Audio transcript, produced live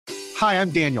Hi,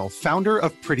 I'm Daniel, founder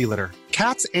of Pretty Litter.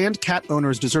 Cats and cat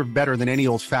owners deserve better than any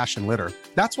old-fashioned litter.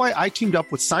 That's why I teamed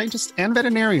up with scientists and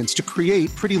veterinarians to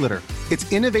create Pretty Litter.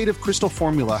 Its innovative crystal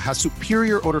formula has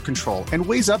superior odor control and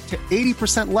weighs up to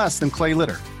 80% less than clay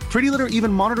litter. Pretty Litter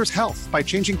even monitors health by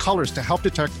changing colors to help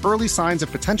detect early signs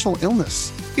of potential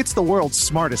illness. It's the world's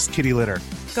smartest kitty litter.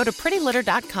 Go to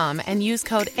prettylitter.com and use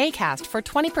code ACAST for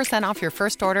 20% off your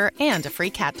first order and a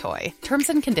free cat toy. Terms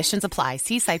and conditions apply.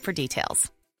 See site for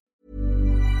details.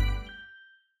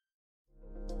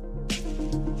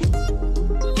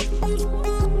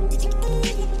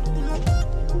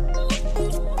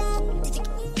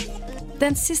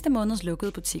 Den sidste måneds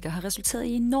lukkede butikker har resulteret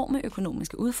i enorme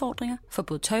økonomiske udfordringer for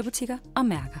både tøjbutikker og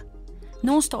mærker.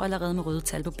 Nogle står allerede med røde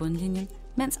tal på bundlinjen,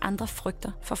 mens andre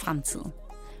frygter for fremtiden.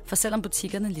 For selvom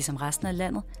butikkerne, ligesom resten af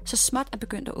landet, så småt er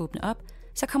begyndt at åbne op,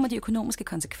 så kommer de økonomiske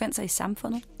konsekvenser i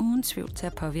samfundet uden tvivl til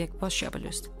at påvirke vores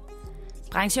shopperlyst.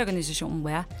 Brancheorganisationen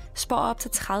WEAR spår op til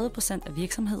 30% af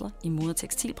virksomheder i mode- og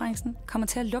tekstilbranchen kommer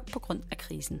til at lukke på grund af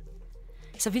krisen.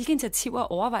 Så hvilke initiativer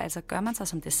og overvejelser gør man sig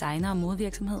som designer og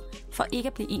modevirksomhed for ikke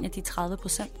at blive en af de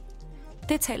 30%?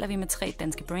 Det taler vi med 3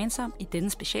 danske brands om i denne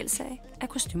specialserie af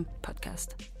Kostume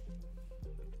Podcast.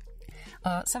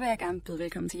 Og så vil jeg gerne byde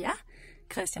velkommen til jer,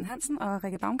 Christian Hansen og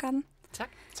Rikke Baumgarten. Tak.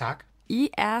 Tak. I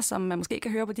er, som man måske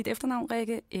kan høre på dit efternavn,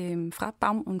 Rikke, fra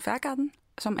Baum und Vergarten,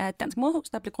 som er et dansk modehus,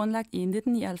 der blev grundlagt i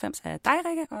 1999 af dig,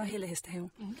 Rikke, og Helle Hestehave.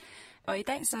 Mm. Og i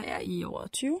dag så er I i over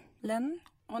 20 lande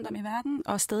rundt om i verden,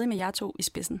 og stadig med jer 2 i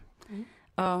spidsen. Mm.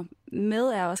 Og med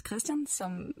er også Christian,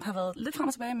 som har været lidt frem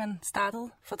og tilbage, men startede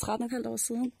for 13,5 år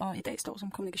siden, og i dag står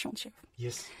som kommunikationschef.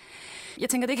 Yes. Jeg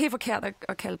tænker, det er ikke helt forkert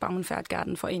at kalde Baum und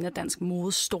Vergarten for en af dansk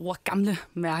modes store gamle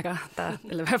mærker,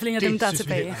 eller i hvert fald en af dem, der er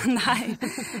tilbage.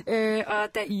 Nej.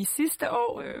 Og da I sidste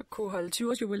år kunne holde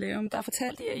 20-års jubilæum, der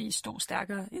fortalte jeg, at I stod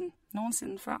stærkere end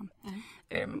nogensinde før.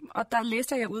 Mm. Og der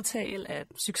læste jeg udtale, at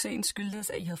succesen skyldtes,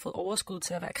 at I havde fået overskud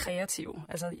til at være kreative.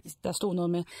 Altså, der stod noget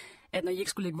med, at når I ikke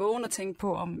skulle ligge vågen og tænke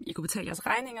på, om I kunne betale jeres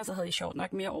regninger, så havde I sjovt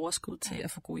nok mere overskud til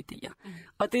at få gode idéer. Mm.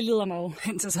 Og det leder mig jo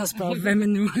hen til så at spørge, hvad med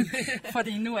nu?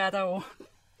 Fordi nu er der jo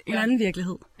en anden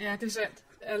virkelighed. Ja, det er sandt.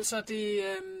 Altså,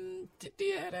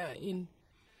 det er da en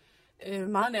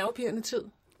meget nervepirrende tid,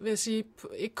 vil jeg sige.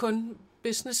 Ikke kun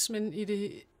business, men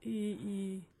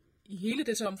i hele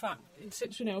dets omfang. En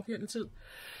sindssygt nervepirrende tid.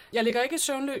 Jeg ligger ikke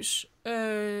søvnløs,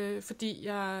 fordi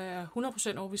jeg er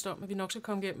 100% overbevist om, at vi nok skal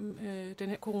komme igennem den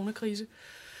her coronakrise.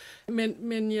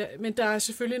 Men der er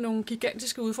selvfølgelig nogle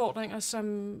gigantiske udfordringer,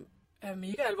 som er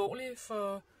mega alvorlige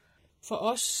for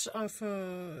os og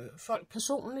for folk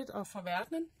personligt og for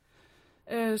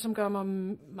verdenen, som gør mig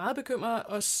meget bekymret.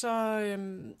 Og så,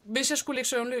 hvis jeg skulle ligge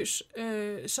søvnløs,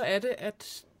 så er det,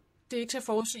 at det er ikke til at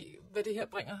forudsige, hvad det her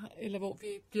bringer, eller hvor vi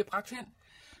bliver bragt hen.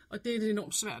 Og det er et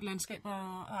enormt svært landskab at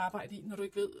arbejde i, når du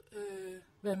ikke ved,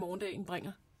 hvad morgendagen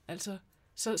bringer. Altså,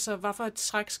 så hvad for et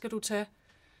træk skal du tage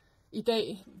i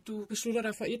dag? Du beslutter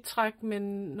dig for et træk, men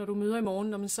når du møder i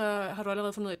morgen, så har du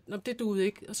allerede fundet ud af, at det duede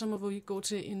ikke, og så må vi gå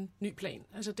til en ny plan.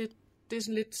 Altså, det er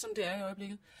sådan lidt, som det er i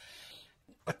øjeblikket.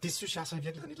 Og det synes jeg så i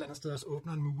virkeligheden et eller andet sted også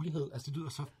åbner en mulighed. Altså, det lyder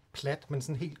så plat, men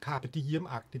sådan helt carpe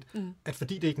diem-agtigt, at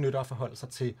fordi det ikke nytter at forholde sig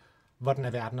til, hvordan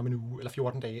er verden om en uge, eller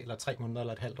 14 dage, eller 3 måneder,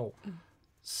 eller et halvt år,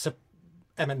 så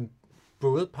er man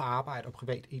både på arbejde og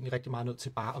privat egentlig rigtig meget nødt til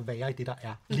bare at være i det, der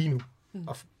er lige nu,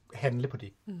 og handle på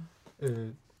det.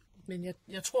 Men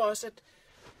jeg tror også, at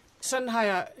sådan har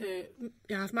jeg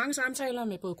har haft mange samtaler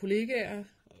med både kollegaer,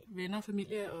 venner,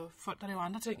 familie og folk, der laver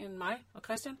andre ting end mig og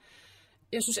Christian.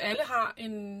 Jeg synes, alle har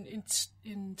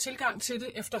en tilgang til det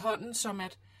efterhånden, som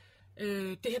at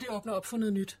det her, det åbner op for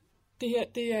noget nyt. Det her,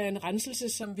 det er en renselse,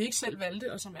 som vi ikke selv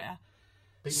valgte, og som er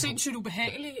sindssygt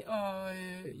ubehagelig, og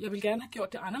jeg vil gerne have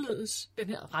gjort det anderledes, den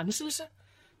her renselse.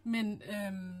 Men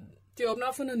det åbner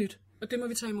op for noget nyt, og det må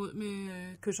vi tage imod med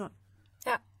kyshånd.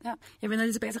 Ja. Jeg vender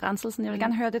lige tilbage til renselsen. Jeg vil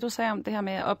gerne høre det, du sagde om det her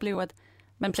med at opleve, at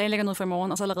man planlægger noget for i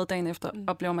morgen, og så allerede dagen efter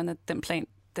oplever man, at den plan,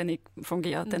 den ikke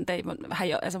fungerer den dag.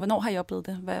 Hvornår har I oplevet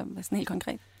det? Hvad sådan helt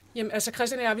konkret? Jamen, altså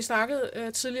Christian og jeg, vi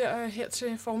snakkede tidligere her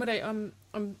til formiddag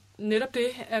om netop det,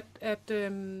 at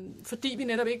fordi vi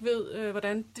netop ikke ved,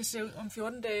 hvordan det ser ud om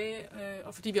 14 dage,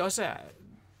 og fordi vi også er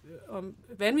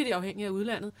vanvittigt afhængige af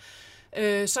udlandet,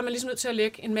 så er man ligesom nødt til at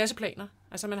lægge en masse planer.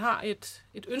 Altså man har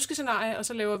et ønskescenarie, og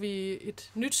så laver vi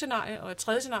et nyt scenarie og et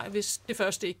tredje scenarie, hvis det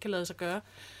første ikke kan lade sig gøre.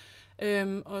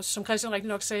 Og som Christian rigtig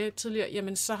nok sagde tidligere,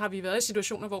 jamen så har vi været i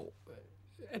situationer, hvor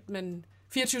at man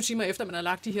 24 timer efter, man har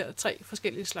lagt de her 3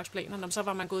 forskellige slags planer, så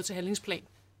var man gået til handlingsplan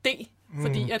D,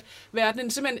 fordi at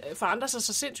verdenen simpelthen forandrer sig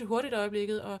så sindssygt hurtigt i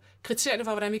øjeblikket, og kriterierne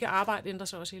for, hvordan vi kan arbejde, ændrer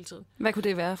sig også hele tiden. Hvad kunne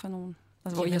det være for nogle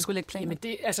Altså, hvor I har skulle lægge planer? Jamen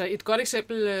det, altså et godt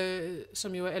eksempel,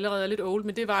 som jo allerede er lidt old,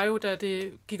 men det var jo, da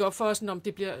det gik op for os, om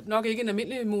det bliver nok ikke en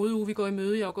almindelig modeuge, vi går i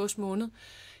møde i august måned.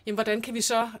 Jamen, hvordan kan vi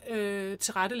så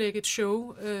tilrettelægge et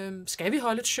show? Skal vi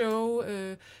holde et show,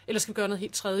 eller skal vi gøre noget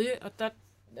helt tredje? Og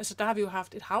der har vi jo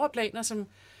haft et hav af planer, som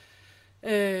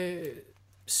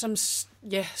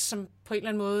på en eller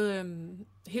anden måde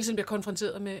hele tiden bliver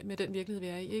konfronteret med den virkelighed, vi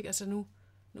er i. Ikke? Altså nu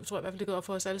tror jeg i hvert fald, det går op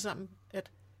for os alle sammen,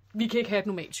 at vi kan ikke have et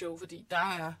normalt show, fordi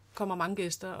kommer mange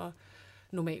gæster og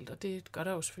normalt, og det gør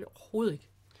der jo selvfølgelig overhovedet ikke.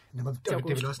 Jamen, det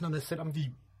er vel også noget med, selvom vi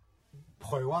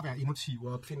prøver at være emotive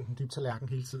og opfinde den dybe tallerken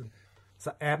hele tiden,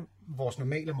 så er vores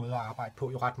normale måde at arbejde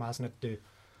på jo ret meget sådan, at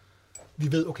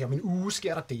vi ved, okay, om en uge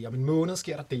sker der det, om en måned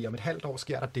sker der det, om et halvt år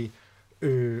sker der det.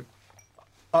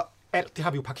 Og alt det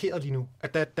har vi jo parkeret lige nu.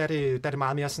 At der er det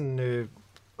meget mere sådan,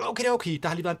 okay, der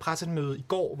har lige været et pressemøde i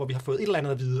går, hvor vi har fået et eller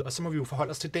andet at vide, og så må vi jo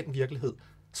forholde os til den virkelighed,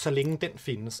 så længe den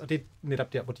findes. Og det er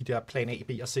netop der, hvor de der plan A,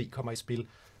 B og C kommer i spil,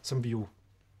 som vi jo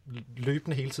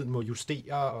løbende hele tiden må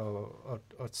justere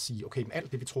og sige, okay, men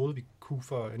alt det, vi troede, vi kunne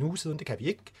for en uge siden, det kan vi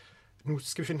ikke. Nu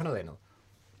skal vi finde på noget andet.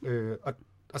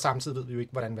 Og samtidig ved vi jo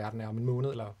ikke, hvordan verden er om en måned,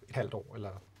 eller et halvt år,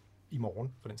 eller i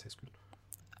morgen, for den sags skyld.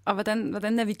 Og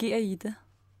hvordan navigerer I det?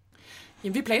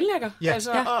 Jamen, vi planlægger. Ja.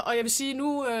 Altså, og jeg vil sige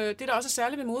nu, det der også er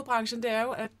særligt ved modebranchen, det er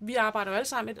jo, at vi arbejder jo alle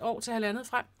sammen et år til halvandet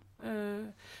frem.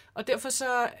 Og derfor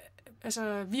så,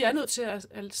 altså, vi er nødt til at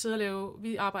sidde og lave,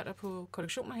 vi arbejder på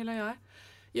kollektioner, Helle og jeg.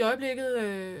 I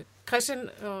øjeblikket, Christian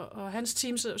og hans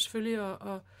team sidder selvfølgelig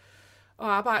og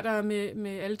arbejder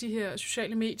med alle de her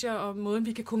sociale medier, og måden,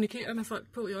 vi kan kommunikere med folk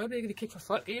på i øjeblikket. Vi kan ikke få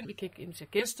folk ind, vi kan ikke invitere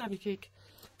gæster, vi kan ikke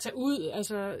tage ud.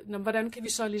 Altså, hvordan kan vi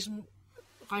så ligesom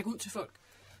række ud til folk?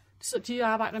 Så de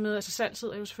arbejder med, altså salg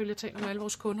sidder jo selvfølgelig og taler med alle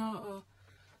vores kunder, og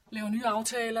laver nye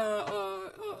aftaler,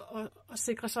 og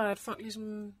sikrer sig, at folk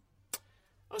ligesom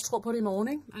også tror på det i morgen,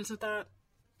 ikke? Altså,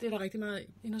 det er der rigtig meget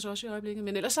inde hos os i øjeblikket.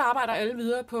 Men ellers så arbejder alle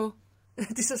videre på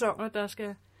de sæsoner, der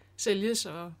skal sælges.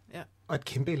 Og et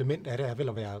kæmpe element af det er vel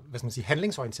at være,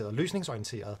 handlingsorienteret,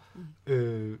 løsningsorienteret.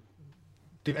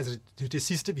 Det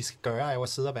sidste, vi skal gøre, er jo at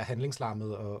sidde og være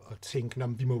handlingslammet og tænke,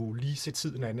 om vi må lige se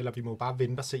tiden an, eller vi må bare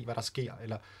vente og se, hvad der sker.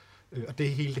 Eller, og det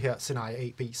er hele det her scenarie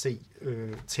A, B,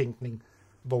 C-tænkning,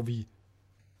 hvor vi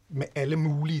med alle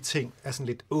mulige ting er sådan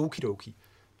lidt okidoki.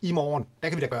 I morgen, der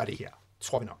kan vi da gøre det her,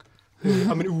 tror vi nok.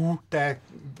 Om en uge, der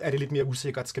er det lidt mere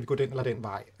usikkert, skal vi gå den eller den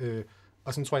vej.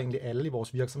 Og sådan tror jeg egentlig, alle i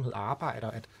vores virksomhed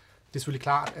arbejder, at det er selvfølgelig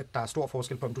klart, at der er stor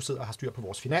forskel på, om du sidder og har styr på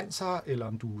vores finanser, eller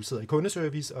om du sidder i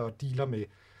kundeservice og dealer med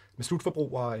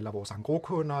slutforbrugere, eller vores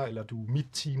engroskunder, eller du er mit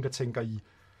team, der tænker i,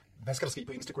 hvad skal der ske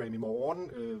på Instagram i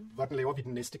morgen? Hvordan laver vi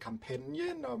den næste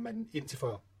kampagne, når man indtil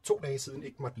for 2 dage siden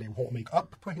ikke måtte lave hård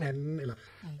make-up på hinanden? Eller,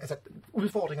 altså,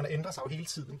 udfordringerne ændrer sig jo hele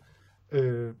tiden.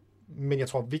 Men jeg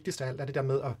tror, vigtigst af alt er det der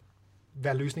med at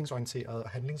være løsningsorienteret og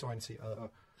handlingsorienteret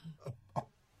og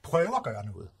prøve at gøre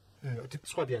noget. Og det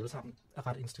tror jeg, vi alle sammen er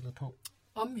ret indstillet på.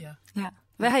 Ja.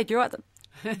 Hvad har I gjort?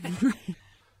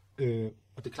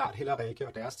 Og det er klart, Helle og Rikke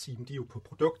og deres team, de er jo på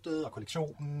produktet og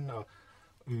kollektionen,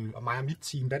 og mig og mit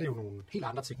team, der er det jo nogle helt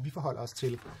andre ting, vi forholder os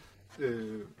til.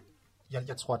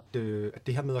 Jeg tror, at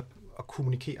det her med at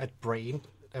kommunikere et brand,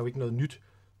 er jo ikke noget nyt,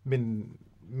 men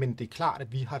det er klart,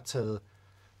 at vi har taget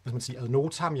ad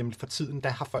notam, jamen for tiden, der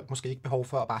har folk måske ikke behov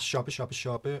for at bare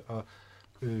shoppe, og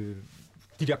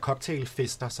de der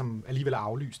cocktailfester, som alligevel er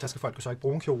aflyst, der skal folk jo så ikke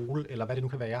bruge en kjole, eller hvad det nu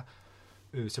kan være.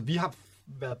 Så vi har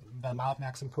været meget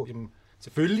opmærksom på, jamen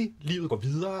selvfølgelig, livet går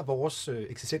videre, vores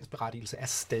eksistensberettigelse er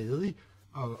stadig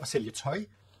at sælge tøj,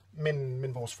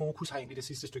 men vores fokus har egentlig det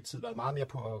sidste stykke tid været meget mere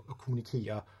på at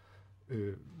kommunikere.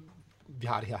 Vi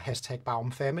har det her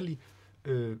 #BaumFamily,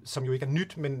 som jo ikke er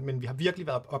nyt, men vi har virkelig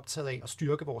været optaget af at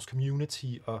styrke vores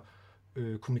community og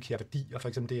kommunikere værdier. For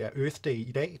eksempel det er Earth Day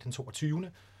i dag, den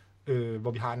 22.,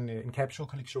 hvor vi har en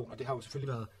capsule-kollektion, og det har jo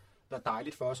selvfølgelig været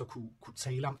dejligt for os at kunne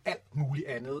tale om alt muligt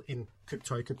andet end køb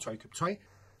tøj.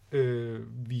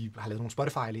 Vi har lavet nogle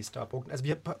Spotify-lister og brugt, altså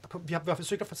vi har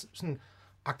forsøgt at sådan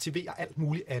aktivere alt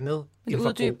muligt andet. Vil du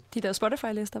uddybe de der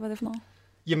Spotify-lister, hvad er det for noget?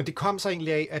 Jamen det kom så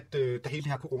egentlig af, at da hele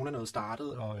det her corona noget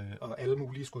startede, og alle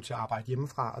mulige skulle til at arbejde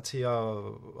hjemmefra og til at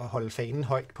holde fanen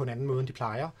højt på en anden måde, end de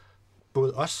plejer.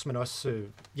 Både os, men også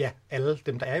alle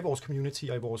dem, der er i vores community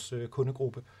og i vores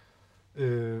kundegruppe.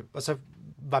 Og så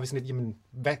var vi sådan lidt, jamen,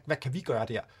 hvad kan vi gøre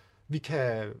der?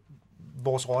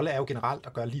 Vores rolle er jo generelt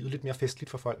at gøre livet lidt mere festligt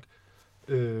for folk.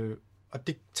 Og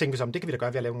det tænkte vi så om, det kan vi da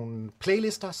gøre ved at lave nogle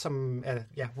playlister, som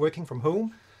er working from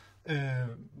home,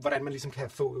 hvordan man ligesom kan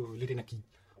få lidt energi.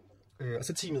 Og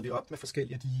så teamede vi op med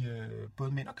forskellige af de,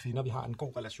 både mænd og kvinder, vi har en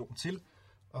god relation til.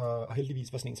 Og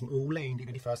heldigvis var sådan en som Ola en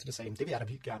af de første, der sagde, det vil jeg da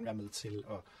vildt gerne være med til.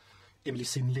 Og Emily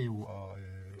Sindlev og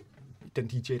den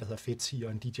DJ, der hedder Fetzi,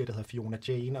 og en DJ, der hedder Fiona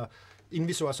Jane. Og inden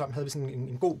vi så os om, havde vi sådan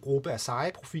en god gruppe af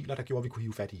seje profiler, der gjorde, at vi kunne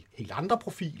hive fat i helt andre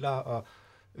profiler. Og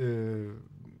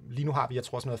lige nu har vi, jeg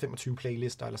tror, sådan noget 25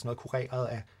 playlister, eller sådan noget kureret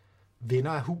af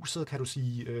venner af huset, kan du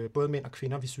sige. Både mænd og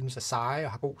kvinder, vi synes er seje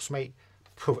og har god smag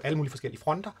på alle mulige forskellige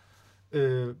fronter.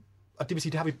 Og det vil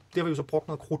sige, det har vi jo så brugt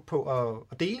noget krudt på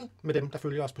at dele med dem, der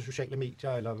følger os på sociale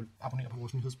medier, eller abonnerer på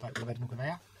vores nyhedsbrev, eller hvad det nu kan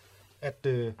være. At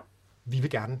vi vil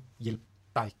gerne hjælpe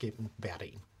dig igennem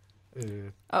hverdagen.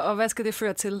 Og hvad skal det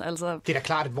føre til? Altså... Det er da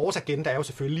klart, at vores agenda er jo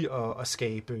selvfølgelig at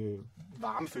skabe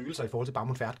varme følelser i forhold til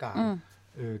Baumund Færtgarden.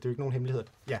 Det er jo ikke nogen hemmelighed.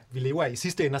 Ja, vi lever af i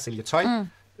sidste ende at sælge tøj,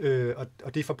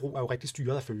 og det forbrug er jo rigtig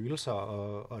styret af følelser,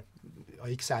 og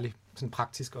ikke særlig sådan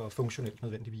praktisk og funktionelt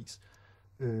nødvendigvis.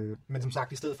 Men som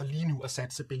sagt, i stedet for lige nu at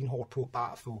satse benhårdt på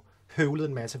bare at få høvlet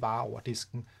en masse varer over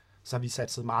disken, så har vi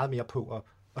satset meget mere på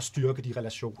at styrke de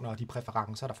relationer og de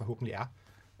præferencer, der forhåbentlig er.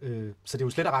 Så det er jo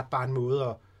slet og ret bare en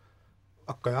måde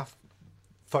at gøre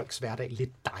folks hverdag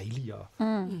lidt dejligere.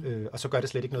 Og så gør det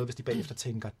slet ikke noget, hvis de bagefter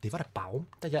tænker, det var da Baum,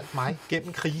 der hjalp mig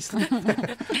gennem krisen.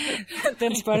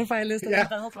 Den Spotify-liste, ja,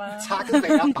 takket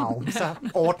være Baum, så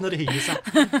ordnede det hele sig.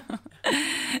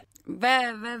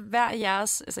 Hvad er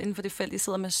jeres, altså inden for det felt, I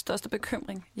sidder med største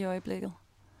bekymring i øjeblikket?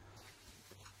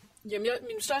 Jamen,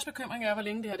 min største bekymring er, hvor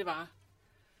længe det her det varer.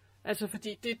 Altså,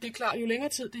 fordi det er klart, jo længere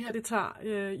tid det her det tager,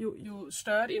 jo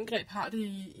større et indgreb har det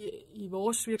i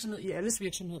vores virksomhed, i alles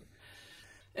virksomhed.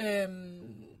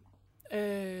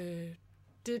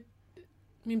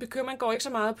 Min bekymring går ikke så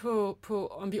meget på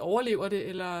om vi overlever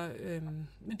det,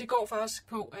 men det går faktisk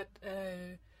på, at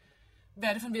hvad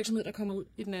er det for en virksomhed, der kommer ud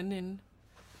i den anden ende.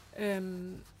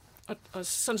 Og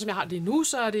sådan som jeg har det nu,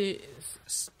 så er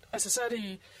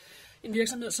det en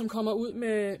virksomhed, som kommer ud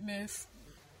med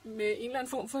en eller anden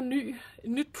form for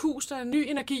nyt pust og en ny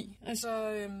energi.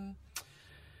 Altså,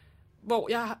 hvor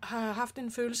jeg har haft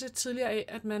en følelse tidligere af,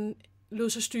 at man lod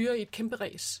sig styre i et kæmpe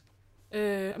ræs.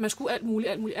 At man skulle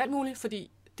alt muligt,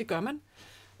 fordi det gør man.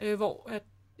 Hvor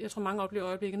jeg tror, mange oplever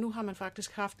øjeblikket, nu har man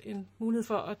faktisk haft en mulighed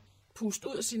for at puste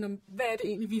ud og sige, hvad er det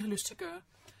egentlig, vi har lyst til at gøre.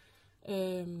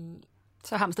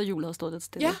 Så hamsterhjulet har stået lidt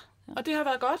stille. Ja, og det har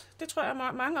været godt. Det tror jeg,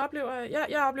 mange oplever.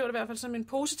 Jeg oplever det i hvert fald som en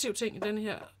positiv ting i den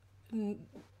her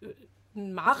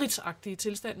mareridtsagtige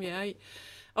tilstand, vi er i.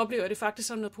 Oplever det faktisk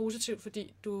som noget positivt,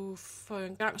 fordi du for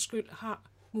en gang skyld har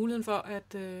muligheden for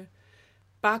at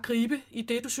bare gribe i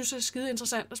det, du synes er skide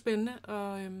interessant og spændende,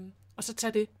 og så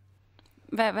tage det.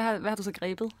 Hvad har du så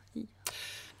grebet i?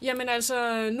 Jamen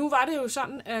altså, nu var det jo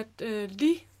sådan, at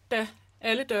lige da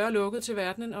alle døre lukkede til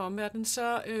verdenen og omverdenen,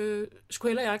 så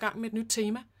skulle jeg i gang med et nyt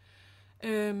tema.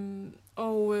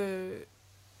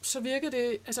 Så virkede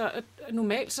det, altså at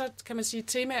normalt så kan man sige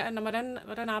temaer,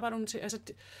 hvordan arbejder du til, altså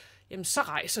jamen så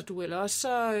rejser du, eller også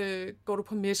så går du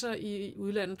på messer i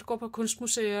udlandet, du går på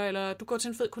kunstmuseer, eller du går til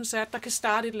en fed koncert, der kan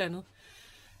starte et eller andet.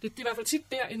 Det er i hvert fald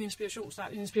tit der en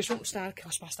inspirationsstart. En inspirationsstart kan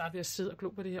også bare starte ved at sidde og glo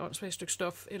på det her åndssvage stykke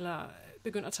stof, eller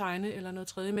begynde at tegne, eller noget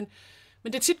tredje. Men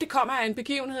det er tit, det kommer af en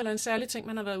begivenhed, eller en særlig ting,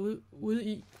 man har været ude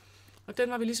i. Og den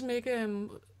var vi ligesom ikke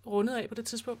rundet af på det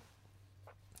tidspunkt.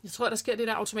 Jeg tror, der sker det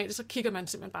der automatisk, så kigger man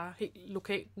simpelthen bare helt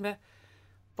lokalt.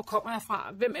 Hvor kommer jeg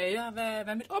fra? Hvem er jeg?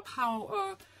 Hvad er mit ophav?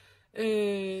 Og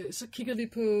så kiggede vi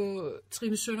på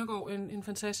Trine Søndergaard, en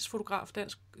fantastisk fotograf,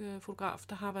 dansk fotograf,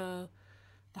 der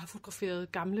har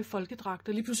fotograferet gamle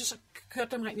folkedragter. Lige pludselig så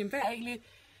kørte den rent, jamen, hvad er egentlig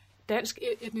dansk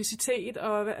etnicitet,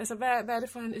 og hvad er det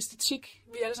for en æstetik,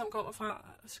 vi alle sammen kommer fra?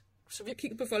 Så vi har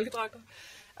kigget på folkedragter,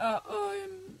 og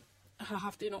har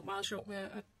haft enormt meget sjov med,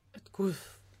 at gud,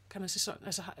 kan man sige sådan,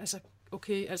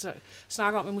 altså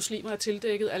snakker om, at muslimer er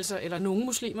tildækket, eller nogle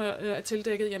muslimer er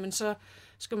tildækket, jamen så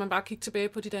skal man bare kigge tilbage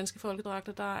på de danske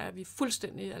folkedragter, der er vi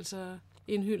fuldstændig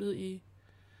indhyldet i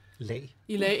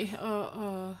lag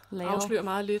og afslører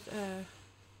meget lidt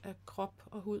af krop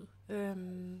og hud.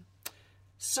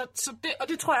 Så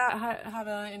det tror jeg har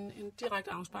været en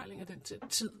direkte afspejling af den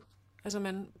tid.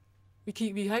 Altså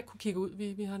vi har ikke kunne kigge ud,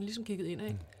 vi har ligesom kigget ind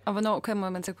af. Og hvornår kommer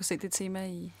man til at kunne se det tema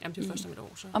i? Jamen det er først om et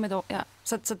år. Så. Om et år, ja.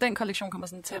 Så den kollektion kommer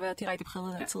sådan til at være direkte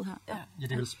præget af den tid her. Ja,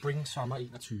 det er vel spring, sommer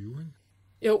 21, ikke?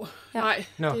 Jo, nej,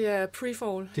 det er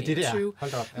pre-fall. Det er det, 21. Det er.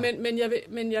 Hold da op.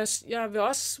 Ja. Jeg vil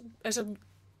også, altså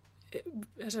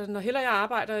når Helle og jeg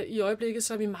arbejder i øjeblikket,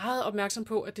 så er vi meget opmærksom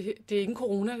på, at det er ikke en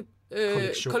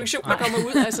corona-kollektion, der kommer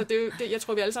ud. Altså, jeg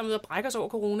tror, vi alle sammen er ved at brække os over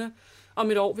corona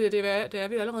om et år, det er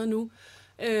vi allerede nu.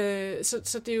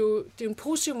 Så det er jo en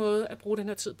positiv måde at bruge den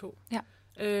her tid på. Ja.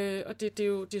 Og det er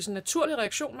jo sådan en naturlig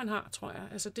reaktion, man har, tror jeg.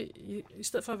 Altså i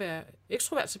stedet for at være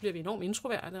ekstrovert, så bliver vi enormt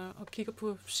introverte og kigger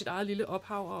på sit eget lille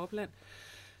ophav og opland.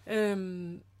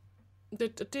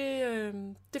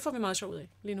 Det får vi meget sjov ud af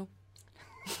lige nu.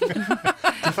 Det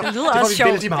lyder også sjovt.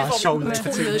 Det vældig meget sjovt.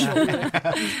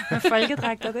 Med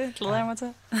folkedragter, det glæder jeg mig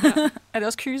til. Er det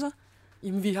også kyser?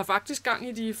 Jamen, vi har faktisk gang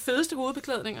i de fedeste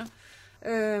hovedbeklædninger.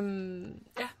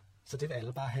 Ja. Så det vil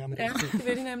alle bare have med det. Ja, det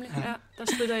vil de nemlig. Ja, der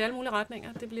strider i alle mulige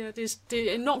retninger.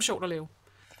 Det er enormt sjovt at lave.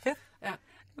 Fedt. Ja.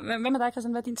 Hvad med dig,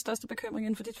 Christian? Hvad er din største bekymring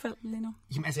inden for dit felt lige nu?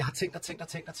 Jamen, altså, jeg har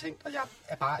tænkt, og jeg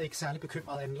er bare ikke særlig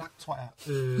bekymret anlagt, tror jeg.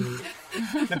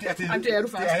 Men det er du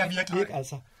faktisk. Det er jeg virkelig ikke,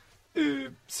 altså.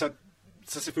 Så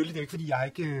selvfølgelig, det er ikke, fordi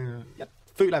jeg ikke... Jeg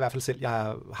føler i hvert fald selv, at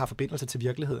jeg har forbindelse til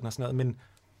virkeligheden og sådan noget,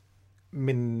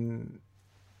 men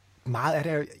meget af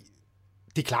det...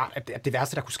 Det er klart, at det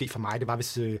værste, der kunne ske for mig, det var,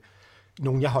 hvis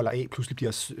nogen, jeg holder af, pludselig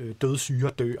bliver dødssyge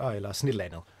og dør, eller sådan et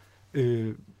eller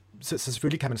andet. Så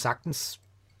selvfølgelig kan man sagtens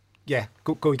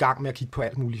gå i gang med at kigge på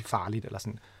alt muligt farligt, eller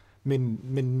sådan.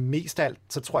 Men mest af alt,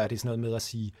 så tror jeg, det er sådan noget med at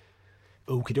sige,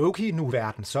 okay, nu er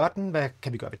verden sådan, hvad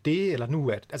kan vi gøre ved det? Eller nu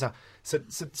er det, altså,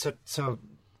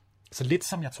 så lidt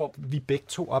som jeg tror, vi begge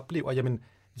to oplever, jamen,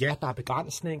 ja, der er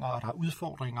begrænsninger, og der er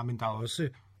udfordringer, men der er også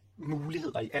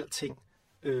muligheder i alting.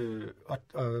 Og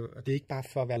det er ikke bare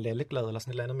for at være lalleglad eller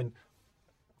sådan et eller andet,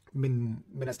 men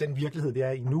altså den virkelighed, det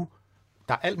er i nu,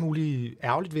 der er alt muligt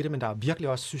ærgerligt ved det, men der er virkelig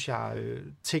også, synes jeg,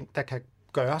 ting, der kan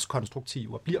gøres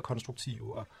konstruktive og bliver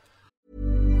konstruktive.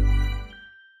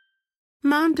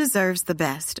 Mom deserves the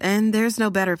best, and there's no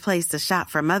better place to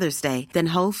shop for Mother's Day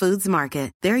than Whole Foods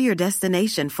Market. They're your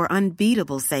destination for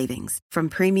unbeatable savings, from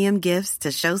premium gifts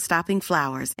to show-stopping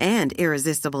flowers and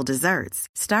irresistible desserts.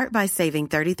 Start by saving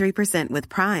 33% with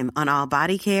Prime on all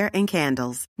body care and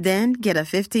candles. Then get a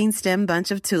 15-stem bunch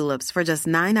of tulips for just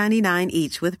 $9.99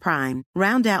 each with Prime.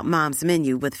 Round out Mom's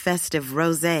menu with festive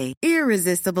rosé,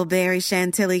 irresistible berry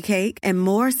chantilly cake, and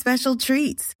more special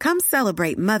treats. Come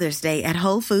celebrate Mother's Day at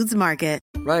Whole Foods Market.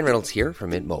 Ryan Reynolds here from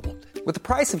Mint Mobile. With the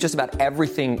price of just about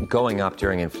everything going up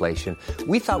during inflation,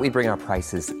 we thought we'd bring our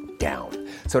prices down.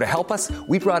 So to help us,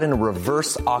 we brought in a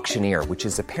reverse auctioneer, which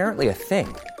is apparently a thing.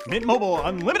 Mint Mobile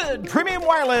Unlimited Premium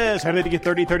Wireless. How to get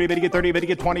 30, 30, bit to get 30, bit to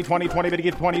get 20, 20, 20, bit to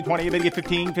get 20, 20, bit to get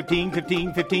 15, 15,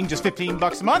 15, 15, just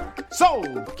 $15 a month?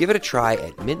 Sold! Give it a try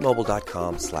at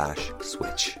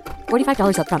mintmobile.com/switch.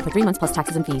 $45 up front for 3 months plus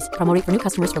taxes and fees. Promo rate for new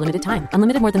customers for limited time.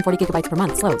 Unlimited more than 40 gigabytes per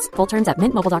month. Slows full terms at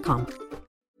mintmobile.com.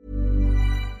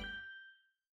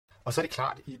 Og så er det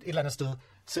klart, i et eller andet sted,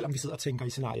 selvom vi sidder og tænker i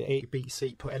scenarie A, B,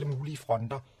 C på alle mulige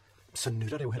fronter, så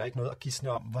nytter det jo heller ikke noget at gisne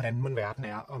om, hvordan verden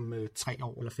er om 3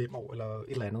 år eller 5 år eller et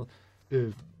eller andet.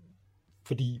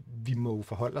 Fordi vi må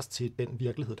forholde os til den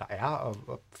virkelighed, der er,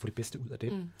 og få det bedste ud af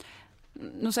det.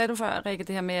 Nu sagde du før, Rikke,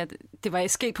 det her med, at det var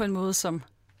sket på en måde, som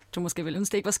du måske ville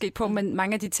ønske, det ikke var sket på, men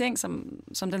mange af de ting, som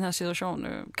den her situation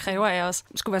kræver af os,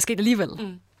 skulle være sket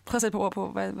alligevel. Prøv at sætte på ord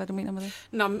på, hvad du mener med det.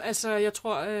 Nå, men altså, jeg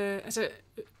tror...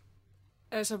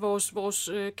 Altså, vores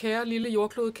kære lille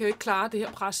jordklode kan jo ikke klare det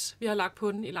her pres, vi har lagt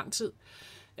på den i lang tid.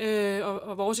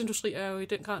 Og vores industri er jo i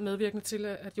den grad medvirkende til,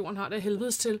 at jorden har det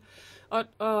helvedes til.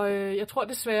 Og jeg tror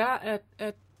desværre,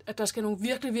 at der skal nogle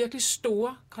virkelig, virkelig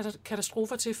store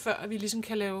katastrofer til, før vi ligesom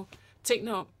kan lave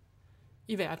tingene om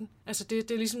i verden. Altså,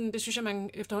 det er ligesom, det synes jeg, man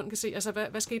efterhånden kan se. Altså,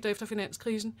 hvad skete der efter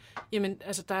finanskrisen? Jamen,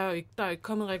 altså, der er jo ikke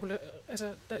kommet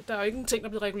altså, der er jo ikke en ting, der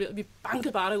er blevet reguleret. Vi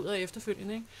bankede bare derud af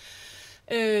efterfølgende, ikke?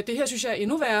 Det her synes jeg er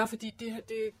endnu værre, fordi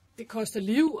det koster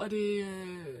liv, og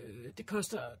det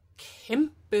koster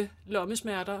kæmpe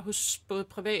lommesmerter hos både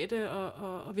private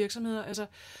og virksomheder.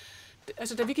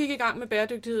 Altså, da vi gik i gang med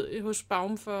bæredygtighed hos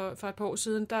Baum for et par år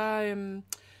siden,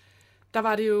 der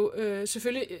var det jo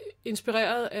selvfølgelig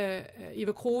inspireret af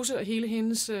Eva Kruse og hele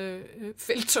hendes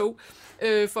felttog,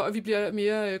 for at vi bliver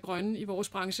mere grønne i vores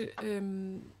branche.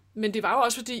 Men det var jo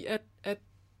også fordi, at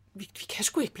vi kan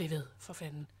sgu ikke blive ved, for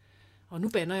fanden. Og nu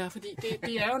bander jeg, fordi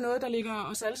det er jo noget, der ligger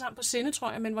os alle sammen på sinde,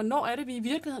 tror jeg. Men hvornår er det, vi i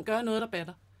virkeligheden gør noget, der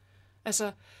batter?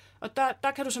 Altså, og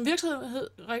der kan du som virksomhed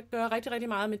gøre rigtig, rigtig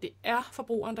meget, men det er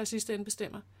forbrugeren, der i sidste ende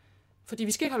bestemmer. Fordi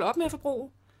vi skal ikke holde op med at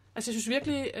forbruge. Altså, jeg synes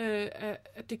virkelig,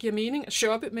 at det giver mening at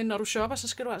shoppe, men når du shopper, så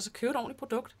skal du altså købe et ordentligt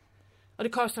produkt. Og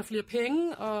det koster flere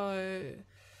penge, og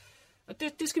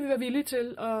det skal vi være villige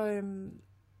til.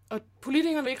 Og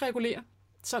politikerne vil ikke regulere,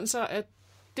 sådan så at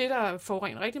det, der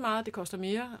forurener rigtig meget, det koster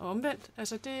mere og omvendt.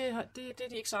 Altså, det er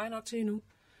de ikke seje nok til endnu.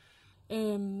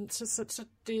 Så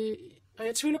det... Og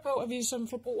jeg tvivler på, at vi som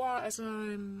forbrugere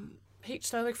helt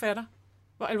stadigvæk fatter,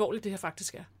 hvor alvorligt det her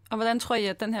faktisk er. Og hvordan tror I,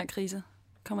 at den her krise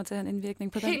kommer til at have en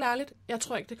indvirkning på det? Helt ærligt, jeg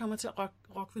tror ikke, det kommer til at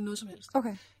rokke ved noget som helst.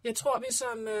 Okay. Jeg tror, vi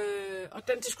som... og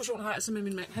den diskussion har jeg altså med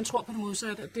min mand. Han tror på det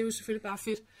modsatte, og det er jo selvfølgelig bare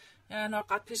fedt. Jeg er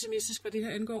nok ret pessimistisk, hvad det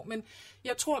her angår. Men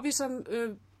jeg tror, vi som...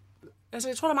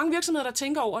 jeg tror, der er mange virksomheder, der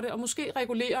tænker over det, og måske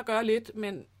regulerer og gør lidt,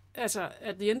 men altså,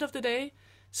 at the end of the day,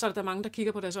 så er der mange, der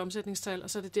kigger på deres omsætningstal, og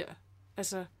så er det der,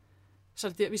 altså, så er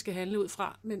det der, vi skal handle ud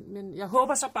fra. Men jeg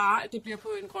håber så bare, at det bliver på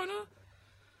en grønnere,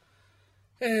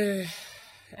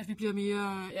 at vi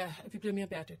bliver mere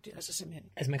bæredygtige, altså simpelthen.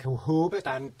 Altså man kan jo håbe, at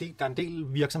der er en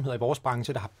del virksomheder i vores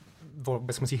branche, der har, hvor,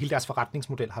 hvad skal man sige, hele deres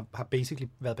forretningsmodel har basically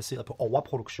været baseret på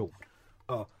overproduktion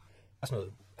og sådan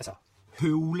noget, altså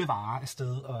høvle varer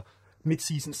afsted og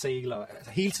mid-season sale og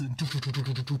altså hele tiden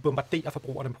du bombarderer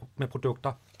forbrugerne med produkter.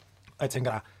 Og jeg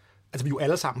tænker, altså vi er jo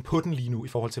alle sammen på den lige nu i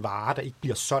forhold til varer, der ikke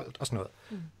bliver solgt og sådan noget.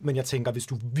 Men jeg tænker, hvis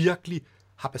du virkelig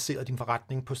har baseret din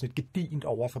forretning på sådan et gedigent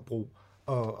overforbrug,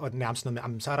 og nærmest noget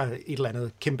med, så er der et eller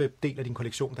andet kæmpe del af din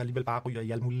kollektion, der alligevel bare ryger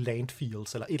i alle mulige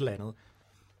landfills eller et eller andet.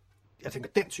 Jeg tænker,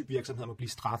 den type virksomhed må blive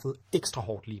straffet ekstra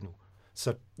hårdt lige nu.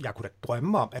 Så jeg kunne da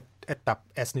drømme om, at der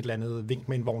er sådan et eller andet vink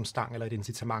med en vognstang eller et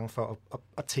incitament for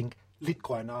at tænke lidt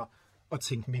grønnere og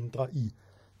tænke mindre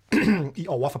i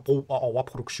overforbrug og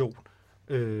overproduktion.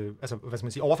 Altså, hvad skal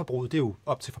man sige, overforbruget, det er jo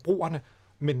op til forbrugerne,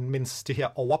 mens det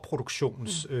her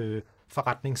overproduktions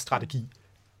forretningsstrategi,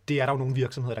 det er der jo nogle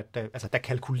virksomheder, der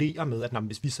kalkulerer med, at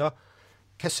hvis vi så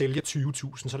kan sælge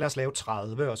 20.000, så lad os lave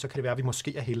 30, og så kan det være, at vi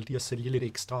måske er heldige at sælge lidt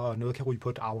ekstra, og noget kan ryge på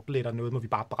et outlet, og noget må vi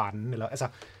bare brænde. Eller, altså,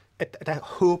 der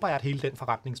håber jeg, at hele den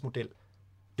forretningsmodel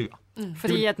dør.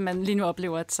 Fordi at man lige nu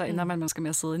oplever, at så ender man skal med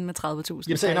at sidde inde med 30.000.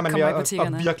 Jamen, så ender man med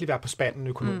at virkelig være på spanden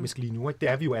økonomisk lige nu. Ikke? Det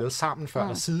er vi jo alle sammen før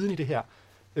eller siden i det her.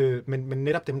 Men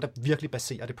netop dem, der virkelig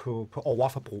baserer det på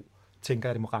overforbrug, tænker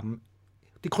jeg, det må ramme.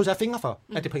 Det krydser jeg fingre for,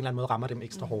 at det på en eller anden måde rammer dem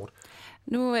ekstra hårdt.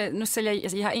 Nu sælger I,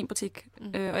 altså I har en butik,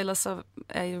 og ellers så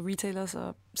er I retailers,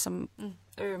 som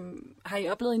har I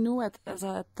oplevet endnu, at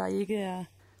der ikke er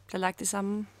der lagt de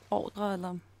samme ordre,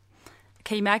 eller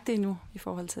kan I mærke det endnu i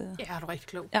forhold til? Ja, er du rigtig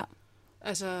klog. Ja.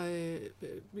 Altså,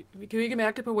 vi kan jo ikke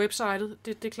mærke det på websitet,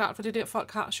 det er klart, for det er der,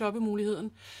 folk har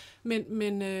shoppemuligheden.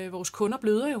 Men vores kunder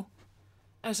bløder jo.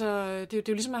 Altså, det er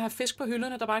jo ligesom at have fisk på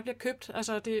hylderne, der bare ikke bliver købt.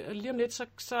 Altså, lige om lidt,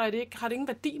 så er har det ingen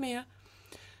værdi mere.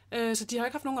 Så de har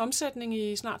ikke haft nogen omsætning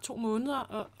i snart 2 måneder,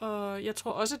 og jeg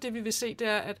tror også, at det vi vil se, det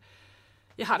er, at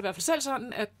jeg har det i hvert fald selv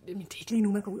sådan, at det er ikke lige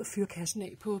nu, man går ud og fyrer kassen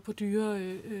af på dyre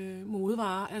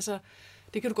modevarer. Altså,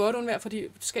 det kan du godt undvære, fordi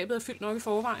skabet er fyldt nok i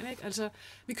forvejen. Ikke? Altså,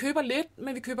 vi køber lidt,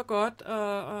 men vi køber godt,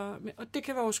 og det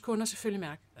kan vores kunder selvfølgelig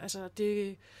mærke. Altså,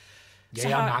 det...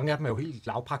 Ja, og mange af dem er jo helt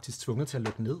lavpraktisk tvunget til at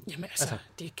lukke ned. Jamen altså,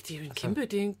 det er jo en kæmpe,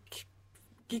 det er en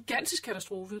gigantisk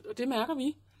katastrofe, og det mærker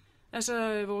vi.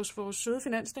 Altså, vores søde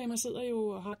finansdamer sidder jo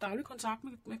og har daglig kontakt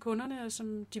med kunderne,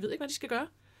 som de ved ikke, hvad de skal gøre.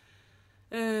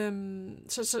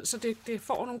 Så det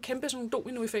får nogle kæmpe sådan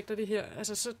dominoeffekter, det her.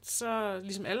 Altså, så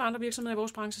ligesom alle andre virksomheder i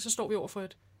vores branche, så står vi over for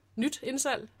et nyt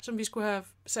indsalg, som vi skulle have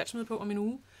salgsmøde på om en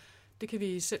uge. Det kan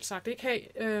vi selv sagt ikke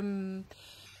have.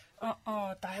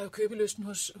 Og der er jo købelysten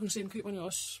hos indkøberne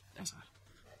også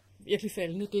virkelig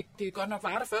faldende. Det er godt nok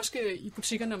varer, der først skal i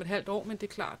butikkerne om et halvt år, men det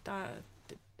er klart,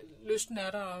 lysten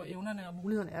er der, og evnerne og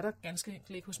mulighederne er der ganske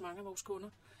enkelt ikke hos mange af vores kunder.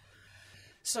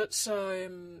 Så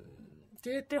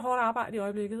det er hårdt arbejde i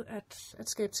øjeblikket, at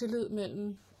skabe tillid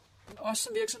mellem os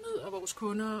som virksomhed og vores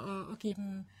kunder, og give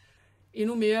dem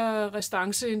endnu mere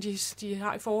restance, end de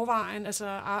har i forvejen.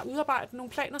 Altså udarbejde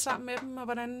nogle planer sammen med dem, og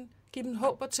hvordan give dem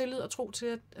håb og tillid og tro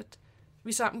til, at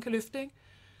vi sammen kan løfte. Ikke?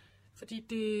 Fordi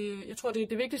jeg tror,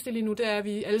 det vigtigste lige nu, det er, at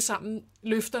vi alle sammen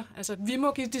løfter. Altså, vi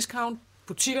må give discount,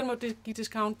 butikkerne må give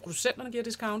discount, producenterne giver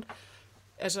discount,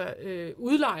 altså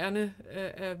udlejerne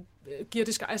giver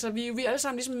discount. Altså, vi er alle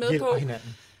sammen ligesom med hjælper på hinanden.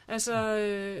 Altså,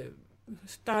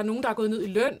 der er nogen, der er gået ned i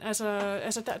løn. Altså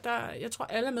jeg tror,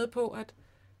 alle er med på, at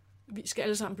vi skal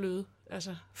alle sammen bløde,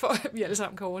 altså, for at vi alle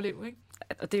sammen kan overleve, ikke?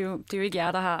 Og det er jo ikke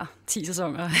jer, der har 10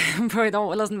 sæsoner på et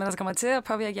år, eller sådan, men der kommer til at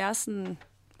påvirke jer sådan,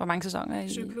 hvor mange sæsoner?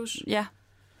 7+. Ja.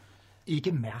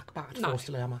 Ikke mærkbart,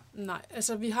 forestiller jeg mig. Nej,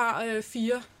 altså vi har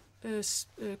 4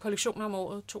 kollektioner om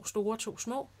året. 2 store, 2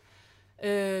 små.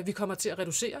 Vi kommer til at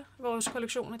reducere vores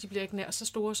kollektioner. De bliver ikke nær så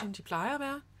store, som de plejer at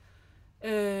være.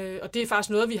 Og det er faktisk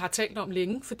noget, vi har talt om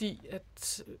længe, fordi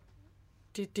at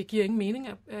det giver ingen mening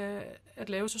at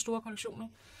lave så store kollektioner.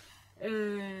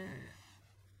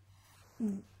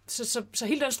 Så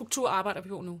hele den struktur arbejder vi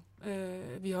på nu.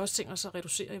 Vi har også tænkt os at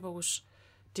reducere i vores,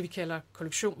 det vi kalder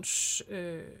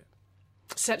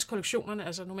salgskollektionerne.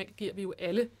 Altså normalt giver vi jo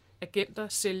alle agenter,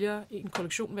 sælgere en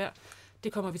kollektion hver.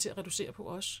 Det kommer vi til at reducere på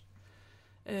også.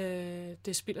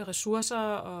 Det spilder ressourcer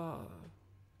og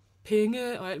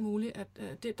penge og alt muligt.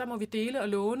 Der må vi dele og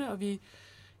låne, og i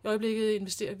øjeblikket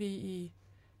investerer vi i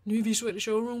nye visuelle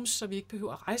showrooms, så vi ikke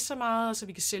behøver at rejse så meget, og så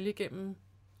vi kan sælge igennem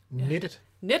nettet.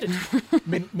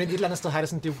 men et eller andet sted har det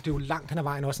sådan, det er jo langt hen ad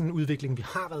vejen også en udvikling, vi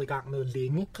har været i gang med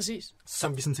længe. Præcis.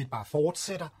 Som vi sådan set bare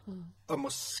fortsætter, og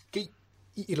måske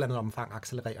i et eller andet omfang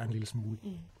accelererer en lille smule.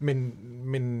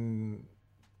 Men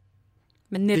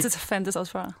nettet fandtes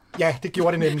også før. Ja, det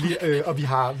gjorde det nemlig, og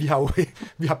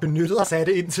vi har benyttet os af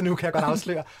det indtil nu, kan jeg godt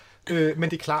afsløre. Men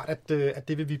det er klart, at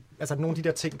det vil vi, altså nogle af de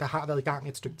der ting, der har været i gang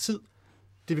et stykke tid,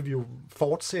 det vil vi jo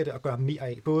fortsætte at gøre mere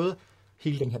af. Både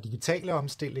hele den her digitale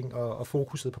omstilling og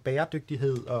fokuset på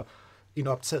bæredygtighed og en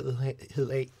optagethed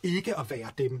af ikke at være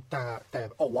dem, der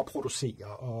overproducerer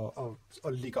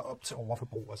og ligger op til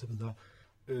overforbrug osv.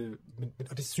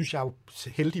 Og det synes jeg jo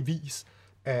heldigvis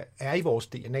er i vores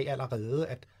DNA allerede,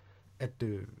 at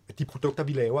de produkter,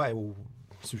 vi laver, er jo,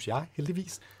 synes jeg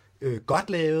heldigvis, godt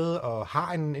lavet og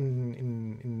har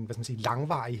en hvad skal man sige,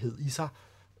 langvarighed i sig.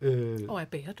 Og er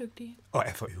bæredygtige. Og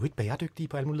er for øvrigt bæredygtige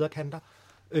på alle mulige kanter.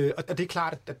 Og det er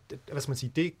klart, at hvad skal man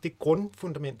sige, det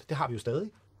grundfundament, det har vi jo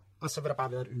stadig. Og så vil der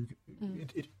bare være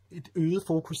et øget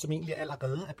fokus, som egentlig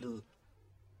allerede er blevet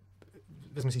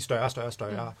hvad skal man sige,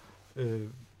 større.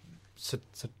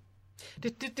 Så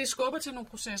det skubber til nogle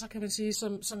processer, kan man sige,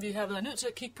 som vi har været nødt til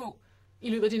at kigge på i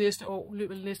løbet af de næste år, i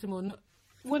løbet af de næste måneder,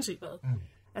 uanset hvad.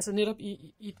 Altså netop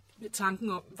i tanken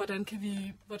om,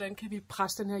 hvordan kan vi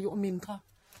presse den her jord mindre,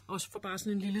 også for bare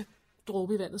sådan en lille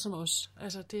dråbe i vandet som os.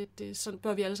 Altså sådan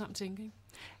bør vi alle sammen tænke, ikke?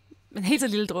 Men helt så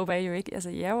lille dråbe er jo ikke. Altså,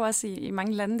 jeg er jo også i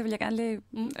mange lande, det vil jeg gerne lige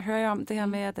høre jer om, det her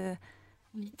med, at det er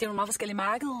nogle meget forskellige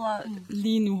markeder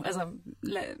lige nu. Altså,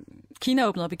 Kina er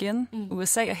åbnet op igen,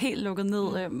 USA er helt lukket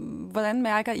ned. Hvordan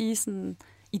mærker I sådan,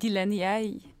 i de lande, I er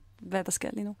i, hvad der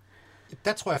sker lige nu?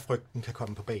 Der tror jeg, frygten kan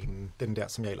komme på banen, den der,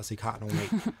 som jeg ellers ikke har nogen af.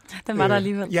 Den var der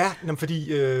alligevel. Ja,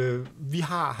 fordi vi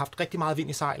har haft rigtig meget vind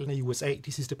i sejlene i USA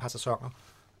de sidste par sæsoner.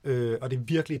 Og det er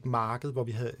virkelig et marked,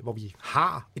 hvor vi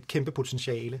har et kæmpe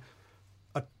potentiale.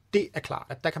 Og det er klart,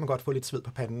 at der kan man godt få lidt sved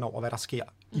på panden over, hvad der sker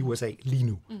i USA lige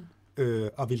nu.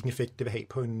 Og hvilken effekt det vil have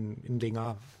på en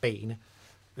længere bane.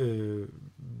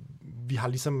 Vi har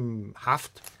ligesom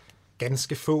haft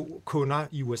ganske få kunder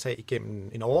i USA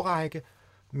igennem en årrække,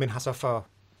 men har så for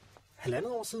 1,5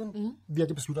 år siden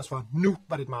virkelig besluttet os for, nu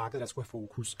var det et marked, der skulle have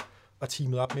fokus, og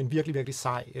teamet op med en virkelig, virkelig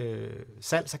sej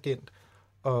salgsagent,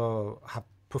 og har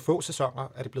på få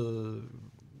sæsoner er det blevet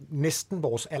næsten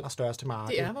vores allerstørste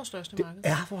marked. Det er vores største marked.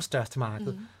 Det er vores største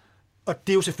marked. Og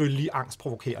det er jo selvfølgelig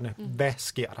angstprovokerende. Hvad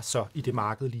sker der så i det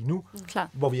marked lige nu? Klar.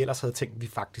 Hvor vi ellers havde tænkt, at vi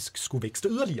faktisk skulle vækste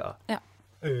yderligere. Ja.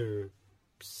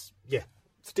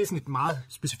 Så det er sådan et meget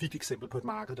specifikt eksempel på et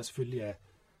marked, der selvfølgelig er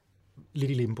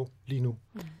lidt i limbo lige nu.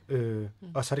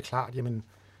 Og så er det klart, jamen,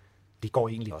 det går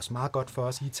egentlig også meget godt for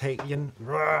os i Italien.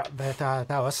 Der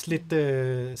er også lidt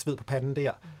sved på panden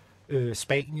der.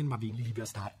 Spanien var vi egentlig lige ved at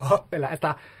starte op. Eller,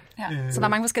 altså, så der er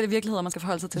mange forskellige virkeligheder, man skal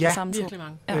forholde sig til på samme tid.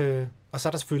 Mange. Ja. Og så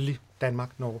er der selvfølgelig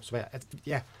Danmark, Norge, Sverige. Altså,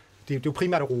 det er jo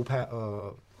primært Europa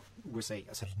og USA,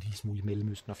 og så en lille smule i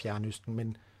Mellemøsten og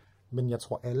Fjernøsten. Men jeg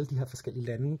tror, alle de her forskellige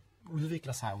lande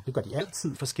udvikler sig jo. Det gør de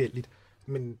altid forskelligt.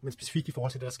 Men specifikt i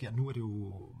forhold til det, der sker nu, er det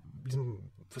jo ligesom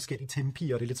forskellige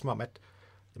tempi, og det er lidt som om, at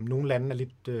nogle lande er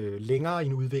lidt længere i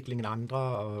en udvikling end andre,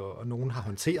 og nogle har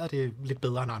håndteret det lidt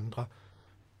bedre end andre.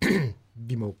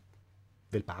 Vi må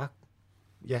vel bare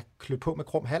klø på med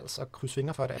krum hals og krydse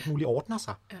fingre for, at alt muligt ordner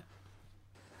sig. Ja.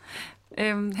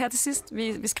 Her til sidst,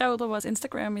 vi skrev ud på vores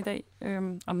Instagram i dag,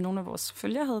 om nogle af vores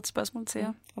følgere havde et spørgsmål til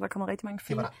jer, og der kommer rigtig mange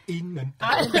fine. Det var der ingen.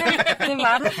 Det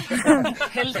var det.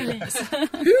 Heldigvis.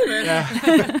 Ja.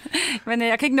 Men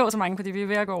jeg kan ikke nå så mange, fordi vi er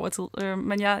ved at gå over tid.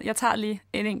 Men jeg tager lige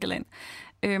en enkelt ind.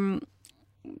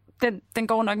 Den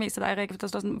går nok mest til dig, Rikke, for der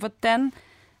står sådan,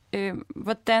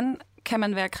 hvordan kan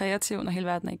man være kreativ, når hele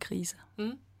verden er i krise?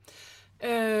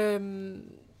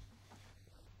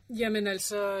 Jamen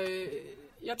altså,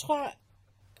 jeg tror,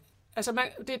 altså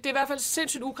det er i hvert fald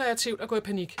sindssygt ukreativt at gå i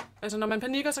panik. Altså når man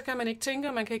panikker, så kan man ikke tænke,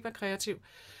 og man kan ikke være kreativ.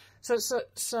 Så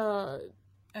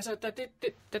altså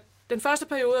den første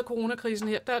periode af coronakrisen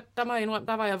her, der må jeg indrømme,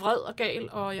 der var jeg vred og gal,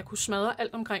 og jeg kunne smadre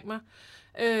alt omkring mig.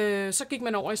 Så gik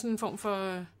man over i sådan en form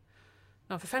for,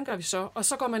 hvad fanden gør vi så? Og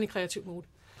så går man i kreativ mode.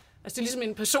 Altså det er ligesom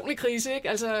en personlig krise, ikke?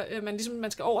 Altså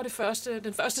man skal over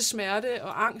den første smerte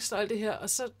og angst og alt det her, og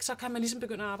så kan man ligesom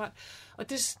begynde at arbejde. Og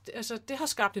det har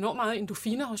skabt enormt meget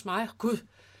endorfiner hos mig. Gud,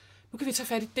 nu kan vi tage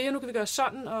fat i det, og nu kan vi gøre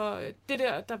sådan, og det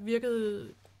der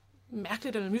virkede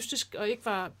mærkeligt eller mystisk og ikke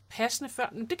var passende før,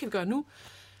 men det kan vi gøre nu.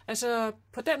 Altså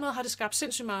på den måde har det skabt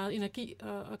sindssygt meget energi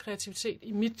og kreativitet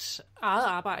i mit eget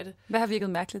arbejde. Hvad har virket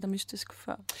mærkeligt og mystisk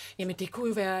før? Jamen det kunne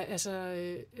jo være,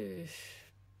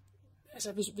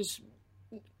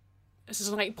 hvis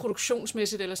sådan rent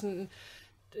produktionsmæssigt, eller sådan,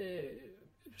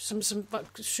 som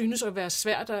synes at være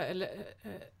svært at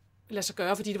lade sig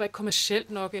gøre, fordi det var ikke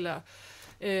kommercielt nok, eller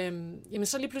jamen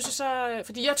så lige pludselig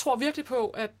fordi jeg tror virkelig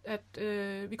på, at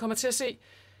vi kommer til at se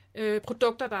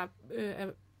produkter, der er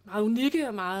meget unikke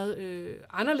og meget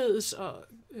anderledes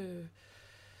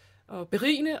og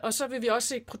berigende, og så vil vi også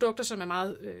se produkter, som er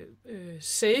meget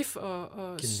safe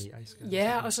og generiske.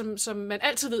 Ja, og som man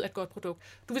altid ved er et godt produkt.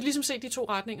 Du vil ligesom se de to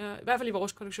retninger, i hvert fald i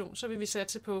vores kollektion, så vil vi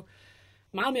satse på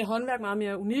meget mere håndværk, meget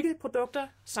mere unikke produkter,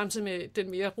 samtidig med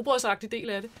den mere rugbrødsagtige del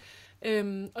af det.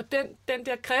 Og den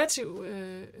der kreative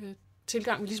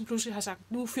tilgang, vi ligesom pludselig har sagt,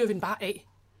 nu fyrer vi den bare af.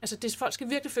 Altså, folk skal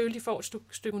virkelig føle, at de får et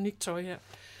stykke unikt tøj her.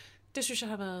 Det synes jeg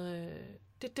har været...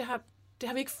 Det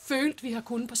har vi ikke følt, vi har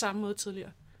kunnet på samme måde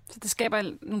tidligere. Så det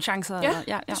skaber nogle chancer?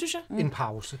 Ja, det synes jeg. En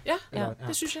pause. Ja,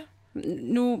 det synes jeg.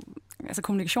 Nu, altså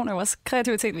kommunikation er jo også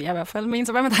kreativitet, vil jeg i hvert fald mene.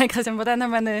 Så hvad med dig, Christian? Hvordan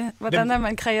er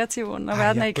man kreativ, når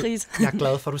verden er i krise? Jeg er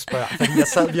glad for, at du spørger, fordi jeg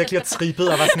sad virkelig og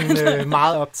trippede og var sådan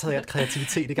meget optaget af, at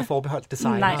kreativitet ikke er forbeholdt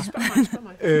designere. Nej.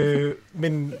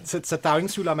 Men så der er jo ingen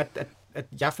tvivl om, at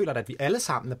jeg føler, at vi alle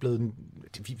sammen er blevet...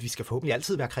 Vi skal forhåbentlig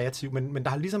altid være kreative, men der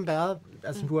har ligesom været,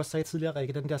 altså som du også sagde tidligere,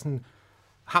 Rikke, den der sådan...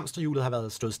 Hamsterhjulet har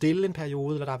været stået stille en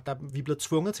periode, eller vi er blevet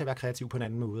tvunget til at være kreative på en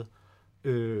anden måde.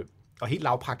 Og helt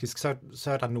lavpraktisk, så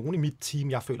er der nogen i mit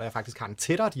team, jeg føler, jeg faktisk har en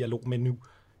tættere dialog med nu,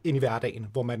 end i hverdagen,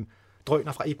 hvor man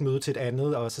drøner fra et møde til et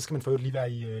andet, og så skal man lige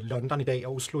være i London i dag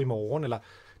og Oslo i morgen, eller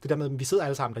det der med, at vi sidder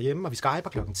alle sammen derhjemme, og vi skyper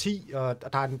klokken 10,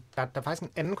 og der er faktisk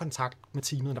en anden kontakt med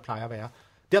teamet, end der plejer at være.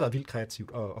 Det har været vildt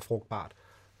kreativt og frugtbart.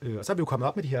 Og så er vi jo kommet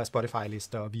op med de her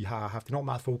Spotify-lister, og vi har haft enormt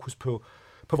meget fokus på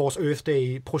vores Earth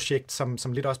Day-projekt,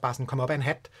 som lidt også bare sådan kom op af en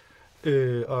hat,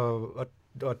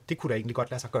 og det kunne da egentlig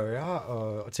godt lade sig gøre,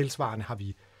 og tilsvarende har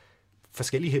vi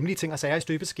forskellige hemmelige ting og sager i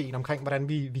støbeskeen omkring, hvordan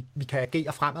vi kan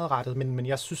agere fremadrettet, men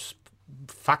jeg synes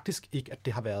faktisk ikke, at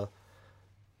det har været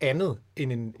andet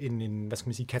end en hvad skal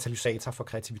man sige, katalysator for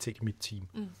kreativitet i mit team.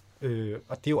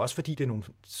 Og det er jo også fordi, det er nogle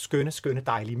skønne,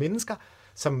 dejlige mennesker,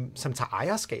 som tager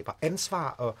ejerskab og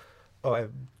ansvar og er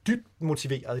dybt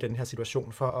motiveret i den her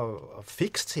situation for at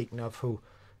fikse tingene og få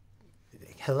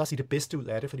hader sig det bedste ud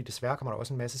af det, fordi desværre kommer der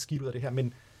også en masse skidt ud af det her,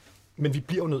 men vi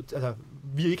bliver jo nødt, altså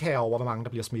vi er ikke herre over, hvor mange der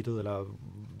bliver smittet eller et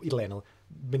eller andet,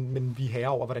 men vi er herre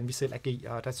over, hvordan vi selv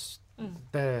agerer, og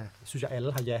der synes jeg,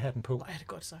 alle har ja-hatten på. Ja, det er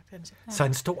godt sagt, Hansen. Ja. Så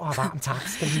en stor og varm tak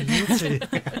skal vi lige til.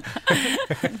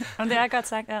 Men det er godt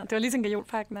sagt, ja. Det var lige sådan en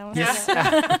gajolpakke nærmest. Yes.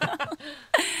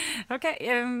 Okay,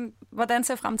 hvordan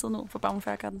ser fremtiden ud for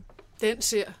Baum-Fairgarden? Den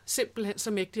ser simpelthen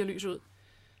så mægtig og lys ud.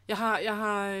 Jeg har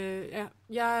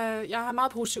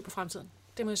meget positivt på fremtiden,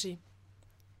 det må jeg sige.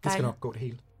 Det skal nok gå det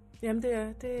hele. Jamen, det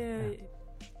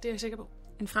er jeg sikker på.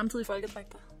 En fremtidig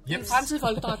folkedragter. Yep. En fremtidig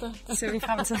folkedragter. Det ser vi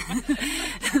frem til.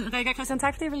 Rikke og Christian,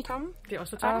 tak fordi I ville komme. Det er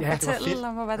også tak. Og fortælle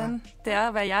om, hvordan det er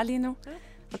at være jer lige nu.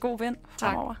 Og god ven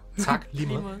fremover. Tak, lige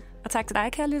måde. Og tak til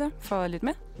dig, kære lytter, for at lytte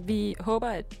med. Vi håber,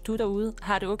 at du derude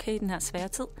har det okay i den her svære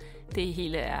tid. Det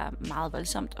hele er meget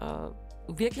voldsomt og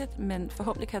uvirkeligt, men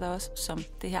forhåbentlig kan der også, som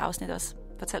det her afsnit også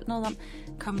fortalt noget om,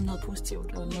 komme noget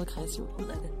positivt og noget kreativt ud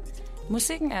af det.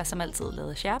 Musikken er som altid lavet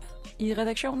af Sherpa. I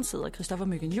redaktionen sidder Christoffer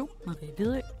Myggen Juhl, Marie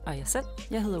Hvidø og jeg selv.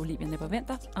 Jeg hedder Olivia Nepper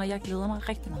Winther, og jeg glæder mig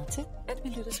rigtig meget til, at vi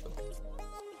lyttes ved.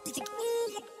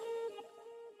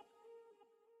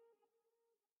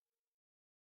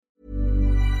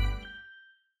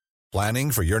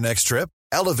 Planning for your next trip?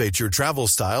 Elevate your travel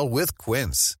style with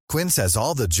Quince. Quince has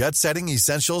all the jet-setting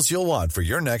essentials you'll want for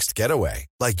your next getaway,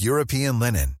 like European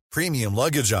linen, premium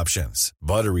luggage options,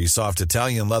 buttery soft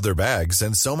Italian leather bags,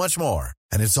 and so much more.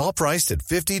 And it's all priced at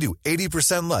 50 to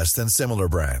 80% less than similar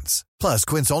brands. Plus,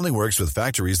 Quince only works with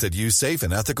factories that use safe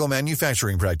and ethical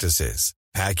manufacturing practices.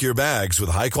 Pack your bags with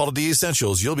high-quality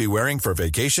essentials you'll be wearing for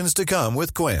vacations to come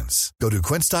with Quince. Go to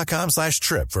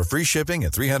quince.com/trip for free shipping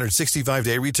and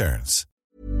 365-day returns.